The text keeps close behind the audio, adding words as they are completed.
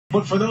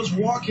But for those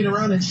walking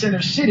around in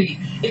Center City,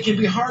 it can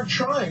be hard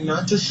trying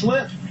not to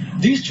slip.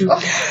 These two are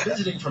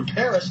visiting from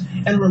Paris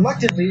and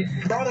reluctantly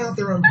brought out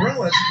their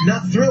umbrellas,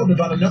 not thrilled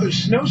about another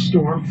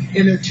snowstorm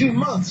in their 2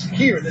 months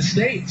here in the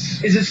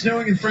States. Is it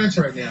snowing in France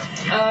right now?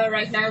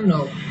 Right now,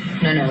 no.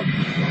 No.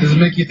 Does it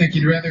make you think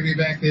you'd rather be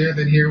back there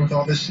than here with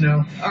all this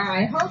snow?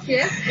 I hope,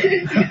 yes.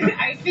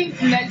 I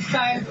think next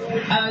time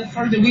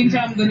for the winter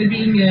I'm going to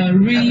be in a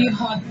really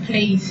hot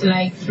place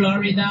like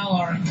Florida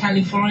or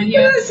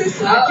California.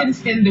 I can't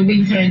stand the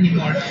winter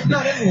anymore.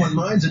 Not everyone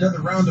minds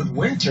another round of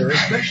winter,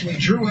 especially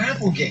Drew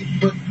Applegate.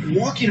 But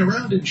walking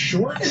around in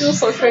shorts? It's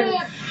also crazy.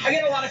 I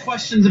get a lot of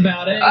questions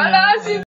about it. Oh, no,